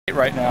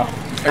right now.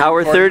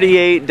 Hour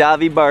 38,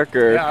 Davy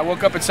Barker. Yeah, I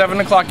woke up at 7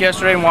 o'clock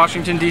yesterday in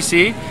Washington,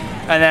 D.C.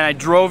 And then I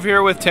drove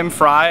here with Tim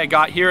Fry. I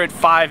got here at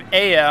 5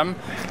 a.m.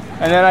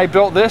 And then I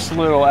built this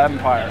little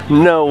empire.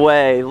 No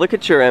way. Look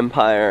at your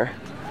empire.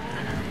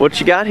 What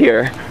you got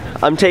here?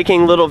 I'm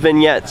taking little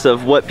vignettes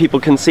of what people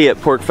can see at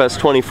PorcFest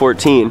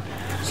 2014.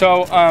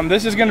 So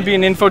this is going to be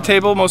an info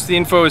table. Most of the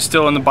info is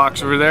still in the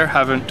box over there.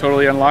 Haven't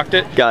totally unlocked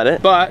it. Got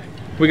it. But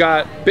we've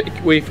got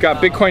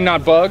Bitcoin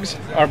Not Bugs,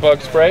 our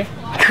bug spray.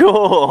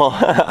 Cool.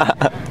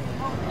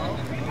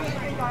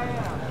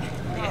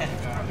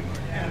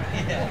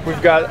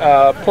 We've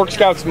got Pork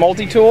Scout's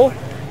multi-tool.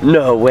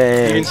 No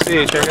way. You can see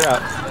it, check it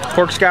out.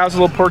 Pork Scout's a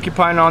little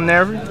porcupine on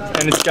there,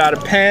 and it's got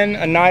a pen,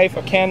 a knife,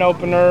 a can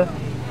opener,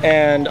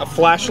 and a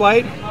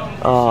flashlight.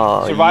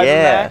 Oh, Survivor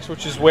yeah. Max,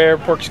 which is where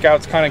Pork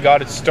Scouts kind of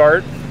got its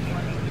start.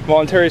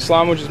 Voluntary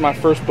Islam, which is my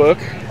first book.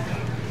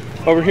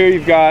 Over here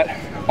you've got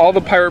all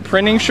the pirate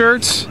printing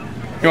shirts.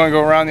 You want to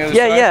go around the other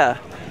side? Yeah.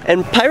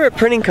 And Pirate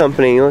Printing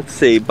Company, let's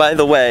see, by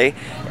the way,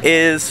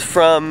 is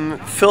from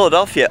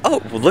Philadelphia.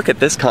 Oh, look at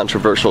this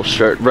controversial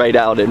shirt right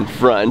out in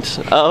front.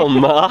 Oh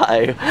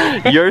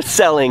my, you're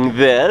selling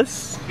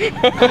this?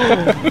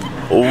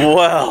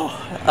 Well,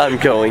 I'm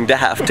going to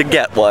have to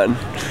get one.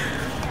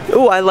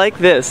 Oh, I like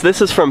this.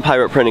 This is from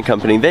Pirate Printing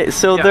Company.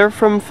 They're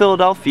from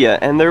Philadelphia,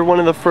 and they're one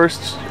of the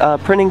first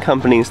printing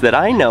companies that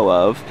I know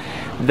of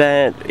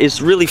that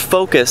is really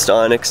focused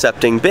on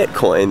accepting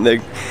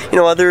Bitcoin.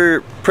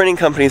 Other printing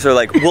companies are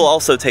like, we'll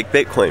also take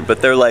Bitcoin,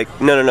 but they're like,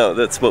 no,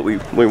 that's what we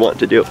want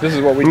to do. This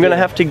is what we do. I'm gonna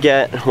have to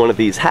get one of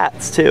these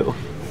hats too.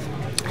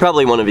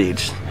 Probably one of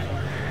each.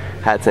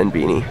 Hats and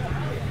beanie.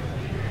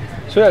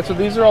 So yeah, so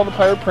these are all the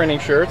pirate printing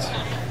shirts.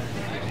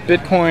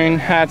 Bitcoin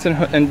hats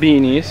and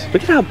beanies.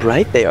 Look at how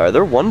bright they are.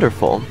 They're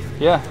wonderful.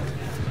 Yeah.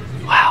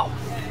 Wow.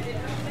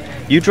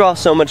 You draw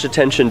so much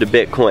attention to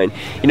Bitcoin.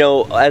 You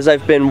know, as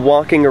I've been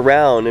walking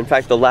around, in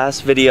fact, the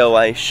last video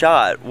I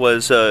shot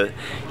was a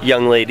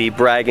young lady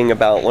bragging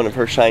about one of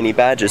her shiny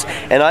badges.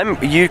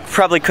 And you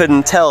probably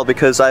couldn't tell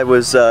because I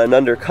was an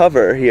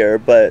undercover here,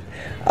 but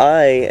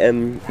I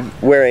am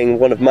wearing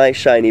one of my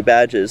shiny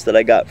badges that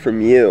I got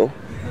from you.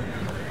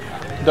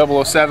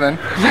 007.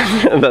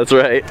 That's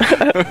right.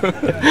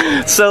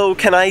 So,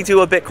 can I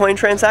do a Bitcoin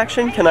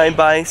transaction? Can I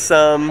buy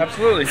some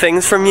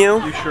things from you?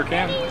 You sure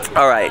can.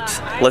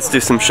 Alright, let's do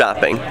some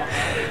shopping.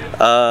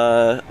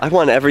 I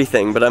want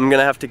everything, but I'm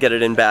gonna have to get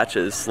it in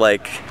batches.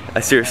 Like, I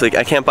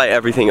can't buy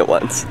everything at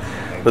once.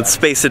 Let's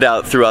space it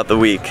out throughout the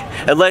week.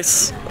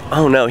 Unless,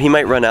 oh no, he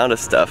might run out of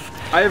stuff.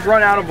 I have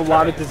run out of a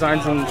lot of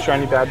designs and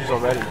shiny badges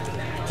already.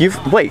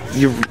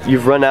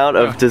 You've run out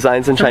of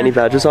designs and shiny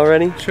badges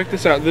already? Check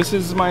this out. This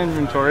is my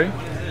inventory.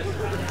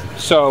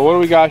 So what do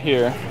we got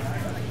here?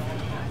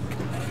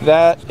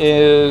 That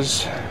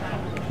is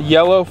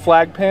yellow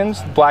flag pins.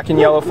 Black and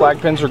yellow flag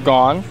pins are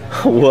gone.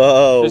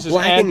 Whoa!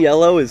 Black and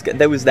yellow was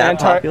that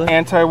popular?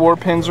 Anti-war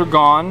pins are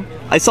gone.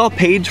 I saw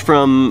Paige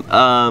from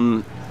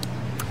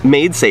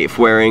Made Safe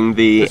wearing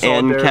the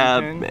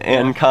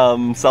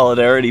ANCAM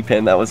Solidarity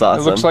pin. That was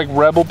awesome. It looks like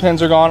Rebel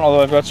pins are gone,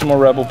 although I've got some more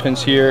Rebel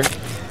pins here.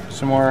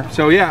 Some more.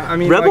 So yeah, I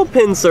mean, Rebel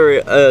pins are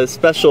a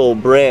special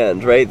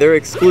brand, right? They're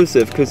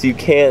exclusive because you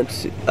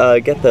can't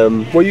get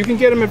them. Well, you can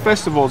get them at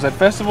festivals. At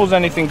festivals,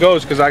 anything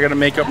goes because I got to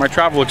make up my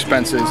travel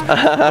expenses.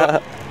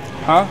 But,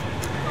 huh?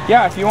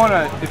 Yeah, if you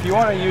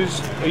wanna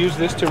use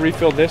this to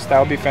refill this, that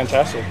would be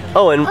fantastic.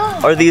 Oh, and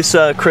are these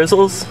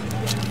Crizzles?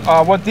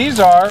 What these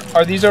are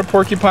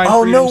Porcupine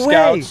Freedom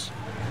Scouts.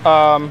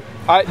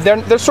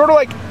 They're sort of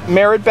like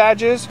merit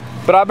badges,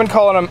 but I've been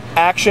calling them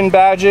action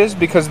badges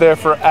because they're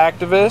for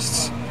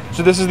activists.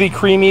 So this is the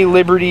Creamy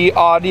Liberty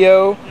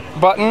Audio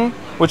button,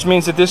 which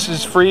means that this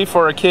is free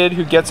for a kid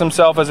who gets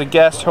himself as a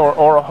guest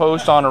or a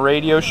host on a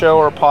radio show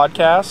or a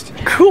podcast.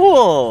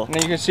 Cool! And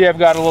then you can see I've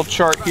got a little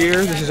chart here.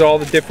 This is all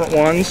the different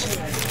ones.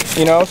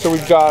 You know, so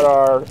we've got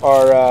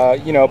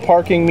our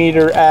parking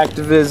meter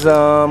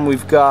activism.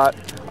 We've got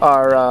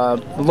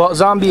our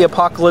zombie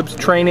apocalypse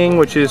training,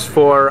 which is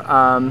for,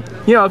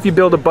 if you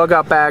build a bug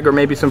out bag or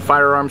maybe some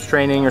firearms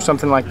training or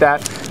something like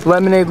that.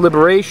 Lemonade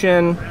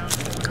Liberation.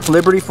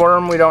 Liberty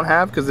Forum we don't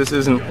have because this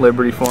isn't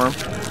Liberty Forum.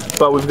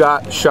 But we've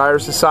got Shire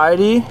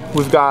Society.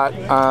 We've got,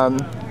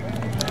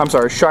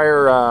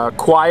 Shire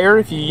Choir.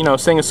 If you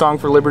sing a song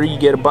for Liberty, you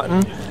get a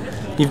button.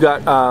 You've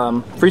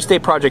got Free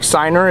State Project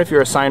Signer, if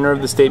you're a signer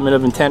of the Statement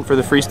of Intent for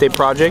the Free State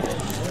Project.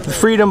 The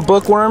Freedom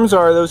Bookworms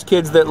are those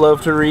kids that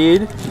love to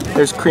read.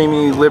 There's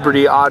Creamy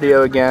Liberty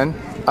Audio again.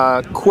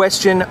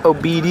 Question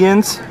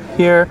Obedience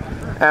here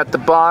at the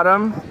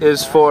bottom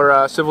is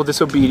for civil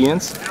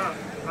disobedience.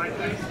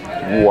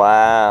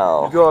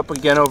 Wow. You go up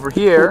again over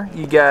here,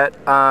 you get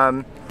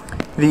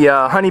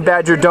the Honey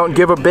Badger Don't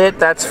Give a Bit.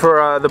 That's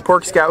for the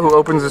Pork Scout who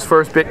opens his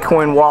first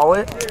Bitcoin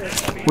wallet.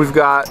 We've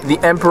got the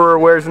Emperor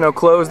Wears No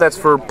Clothes. That's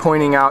for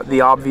pointing out the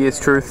obvious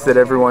truth that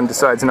everyone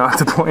decides not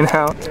to point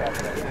out.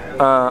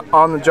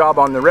 On the Job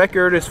on the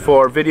Record is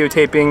for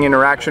videotaping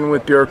interaction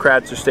with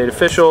bureaucrats or state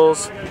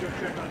officials.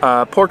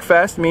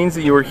 PorcFest means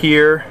that you were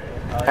here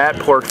at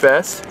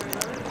PorcFest.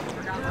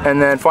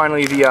 And then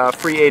finally, the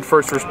free aid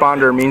first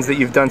responder means that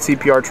you've done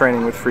CPR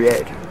training with free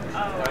aid.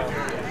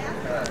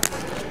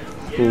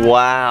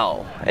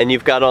 Wow. And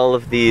you've got all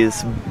of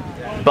these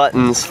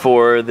buttons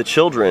for the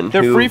children.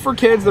 They're free for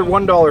kids, they're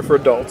 $1 for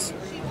adults.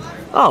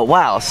 Oh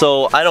wow,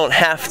 so I don't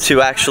have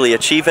to actually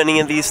achieve any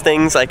of these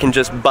things. I can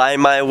just buy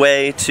my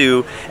way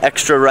to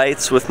extra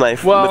rights with my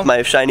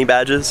shiny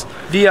badges.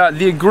 The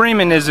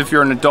agreement is, if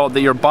you're an adult,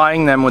 that you're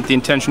buying them with the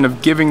intention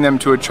of giving them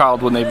to a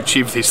child when they've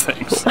achieved these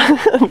things.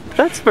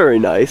 That's very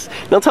nice.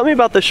 Now tell me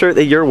about the shirt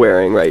that you're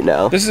wearing right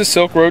now. This is a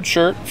Silk Road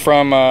shirt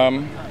from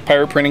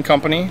Pirate Printing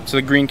Company. It's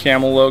the green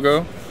camel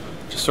logo.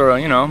 Just sort of,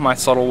 you know, my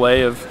subtle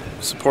way of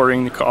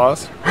supporting the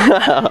cause.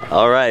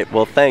 All right,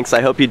 well thanks.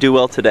 I hope you do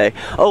well today.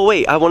 Oh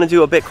wait, I want to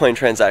do a Bitcoin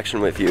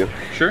transaction with you.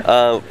 Sure.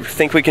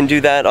 Think we can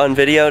do that on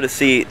video to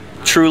see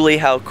truly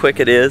how quick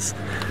it is?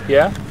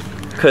 Yeah.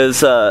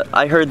 Because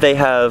I heard they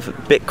have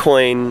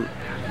Bitcoin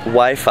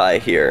Wi-Fi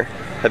here.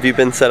 Have you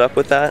been set up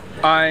with that?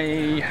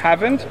 I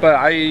haven't,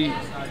 but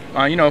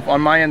you know, on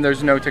my end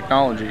there's no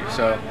technology,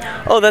 so.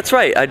 Oh, that's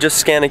right. I just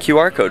scan a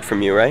QR code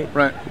from you, right?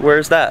 Right.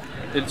 Where's that?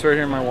 It's right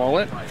here in my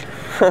wallet.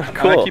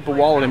 Cool. And I keep a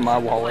wallet in my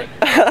wallet.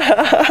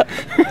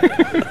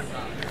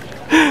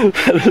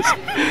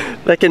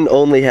 That can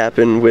only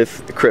happen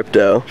with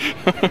crypto.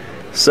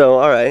 So,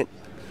 alright.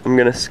 I'm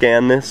gonna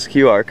scan this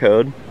QR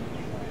code.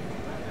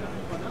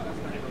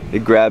 I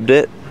grabbed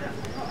it.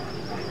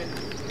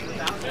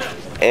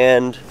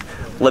 And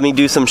let me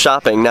do some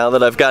shopping. Now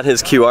that I've got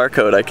his QR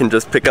code, I can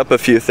just pick up a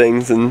few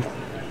things and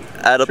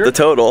add up the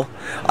total.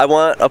 I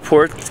want a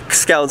Pork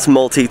Scouts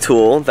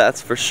multi-tool,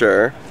 that's for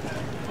sure.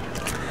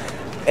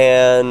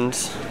 And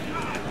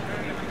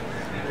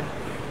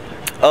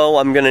oh,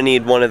 I'm gonna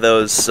need one of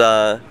those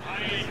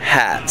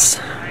hats.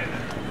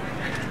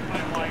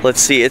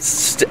 Let's see,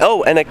 it's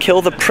oh, and a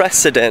Kill the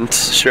Precedent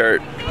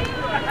shirt.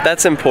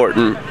 That's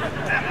important.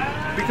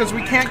 Because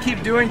we can't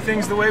keep doing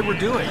things the way we're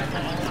doing.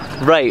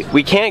 Right,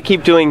 we can't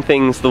keep doing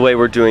things the way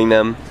we're doing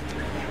them.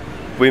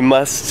 We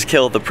must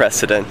kill the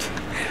precedent.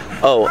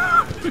 Oh,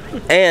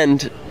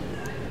 and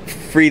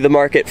free the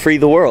market, free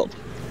the world.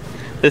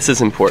 This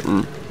is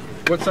important.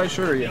 What size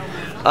shirt are you?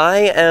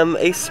 I am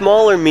a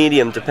small or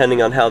medium,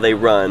 depending on how they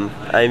run.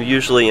 I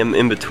usually am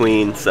in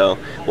between, so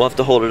we'll have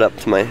to hold it up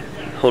to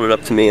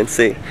me and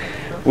see.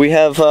 We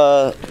have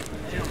a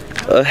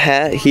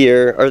hat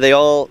here. Are they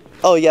all?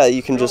 Oh yeah,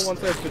 you can just.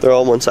 They're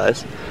all one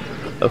size.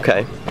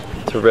 Okay,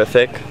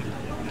 terrific.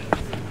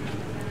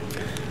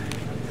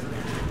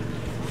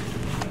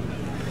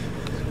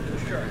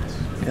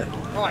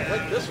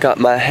 Got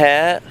my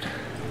hat,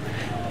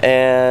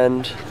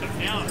 and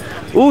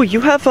ooh, you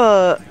have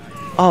a.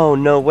 Oh,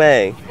 no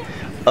way.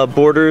 A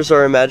Borders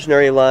or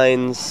Imaginary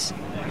Lines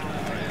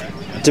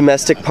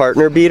domestic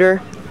partner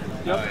beater?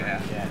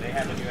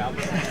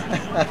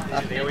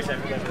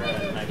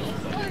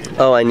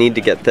 Oh, I need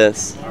to get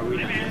this.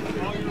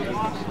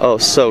 Oh,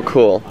 so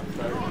cool.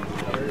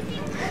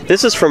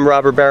 This is from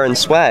Robber Baron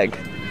Swag.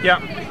 Yeah.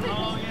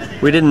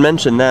 We didn't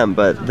mention them,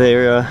 but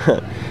they're,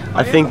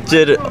 I think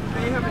did... They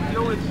have a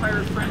deal with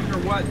Pirate Printing or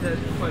what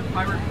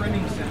Pirate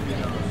Printing sent me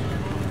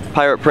those.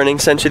 Pirate Printing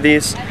sent you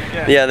these?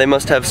 Yeah, they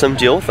must have some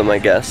deal with them, I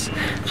guess.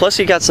 Plus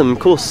you got some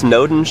cool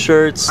Snowden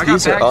shirts.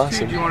 These are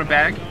awesome. Do you want a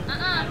bag?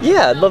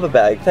 Yeah, I'd love a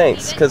bag,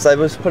 thanks. Because I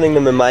was putting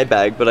them in my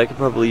bag, but I could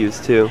probably use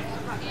two.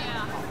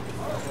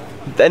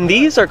 And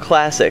these are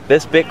classic.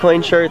 This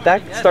Bitcoin shirt,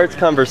 that starts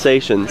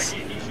conversations.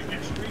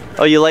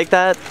 Oh, you like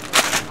that?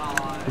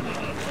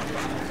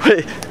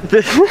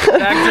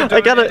 Bags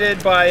are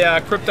donated by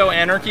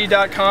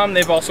CryptoAnarchy.com.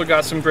 They've also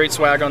got some great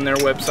swag on their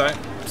website.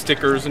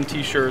 Stickers and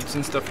t-shirts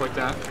and stuff like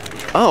that.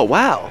 Oh,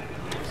 wow.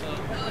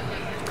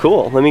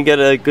 Cool. Let me get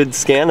a good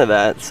scan of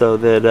that so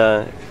that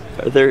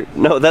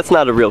no, that's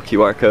not a real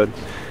QR code.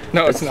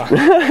 No, it's not.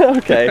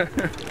 Okay.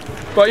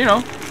 But you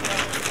know,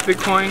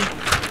 Bitcoin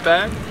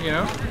bag, you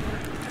know.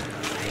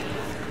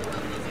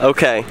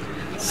 Okay.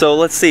 So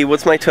let's see,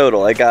 what's my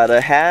total? I got a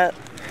hat.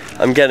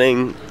 I'm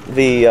getting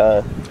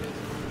the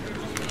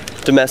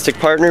domestic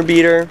partner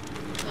beater.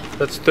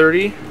 That's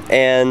 30.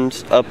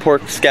 And a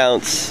Pork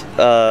Scouts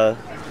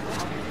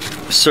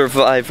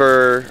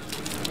Survivor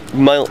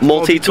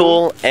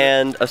multi-tool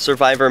and a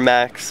Survivor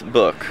Max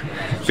book.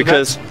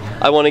 Because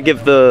I want to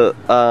give the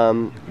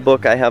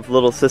book, I have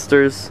little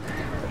sisters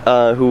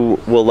who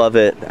will love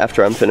it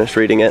after I'm finished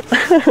reading it.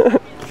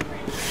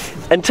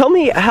 And tell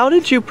me, how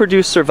did you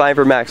produce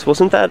Survivor Max?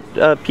 Wasn't that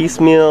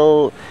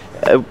piecemeal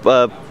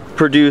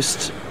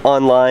produced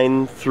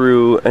online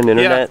through an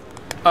internet?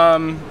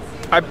 Yeah.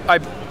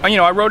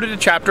 I wrote it a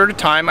chapter at a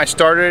time. I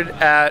started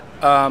at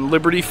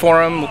Liberty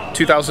Forum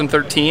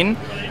 2013.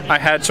 I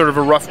had sort of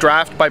a rough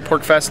draft by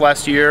PorcFest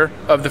last year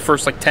of the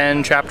first like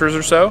 10 chapters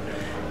or so.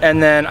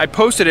 And then I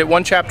posted it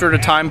one chapter at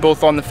a time,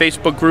 both on the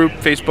Facebook group,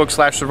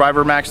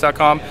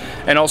 facebook.com/survivormax.com,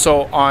 and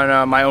also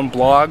on my own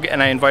blog.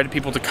 And I invited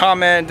people to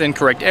comment and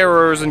correct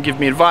errors and give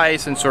me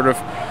advice and sort of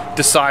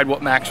decide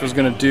what Max was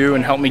going to do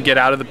and help me get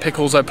out of the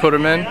pickles I put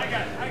him in.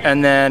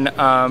 And then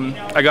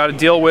I got a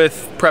deal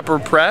with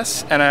Prepper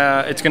Press, and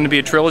it's going to be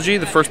a trilogy.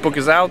 The first book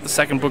is out, the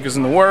second book is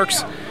in the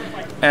works,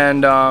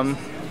 and I'm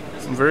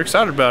very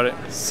excited about it.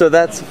 So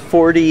that's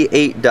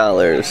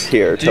 $48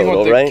 here total, right? Do you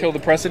want the Kill the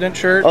Precedent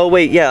shirt? Oh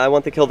wait, yeah, I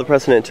want the Kill the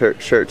Precedent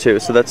shirt too.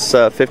 So that's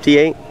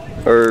 58,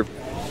 or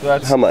so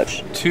that's how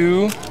much?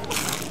 2,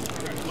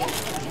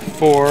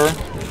 4.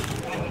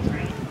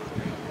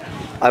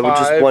 I would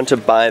just want to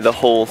buy the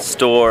whole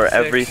store. 6,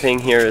 everything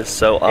here is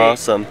so 8.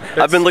 Awesome.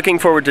 I've been looking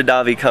forward to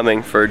Davi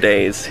coming for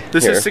days.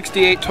 This is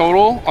 68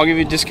 total. I'll give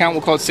you a discount.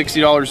 We'll call it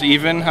 $60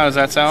 even. How does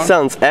that sound?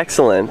 Sounds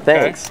excellent.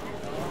 Thanks. Okay.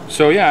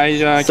 So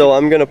yeah, so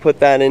I'm gonna put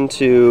that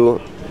into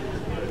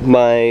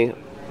my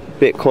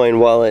Bitcoin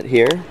wallet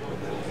here.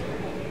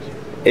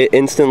 It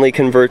instantly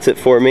converts it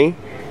for me,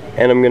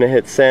 and I'm gonna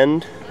hit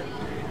send,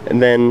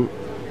 and then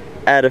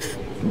add a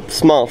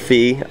small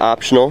fee,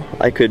 optional.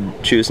 I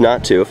could choose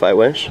not to if I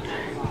wish.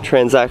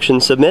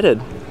 Transaction submitted.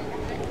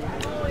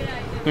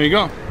 There you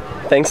go.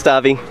 Thanks,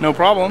 Davi. No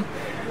problem.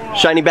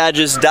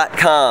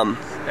 ShinyBadges.com.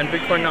 And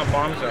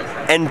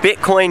BitcoinNotBombs.com. And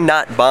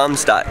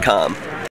BitcoinNotBombs.com.